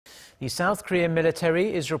The South Korean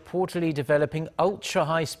military is reportedly developing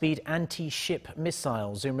ultra-high-speed anti-ship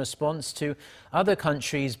missiles in response to other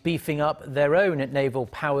countries beefing up their own naval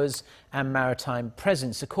powers and maritime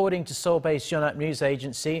presence. According to Seoul-based Yonhap News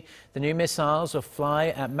Agency, the new missiles will fly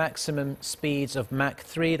at maximum speeds of Mach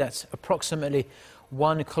 3, that's approximately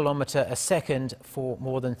 1 kilometer a second for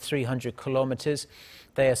more than 300 kilometers.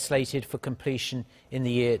 They are slated for completion in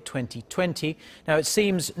the year 2020. Now, it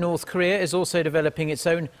seems North Korea is also developing its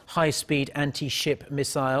own high-speed anti-ship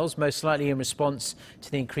missiles, most likely in response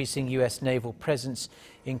to the increasing US naval presence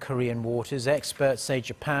in Korean waters. Experts say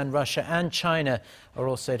Japan, Russia and China are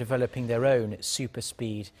also developing their own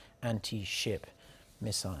super-speed anti-ship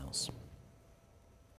missiles.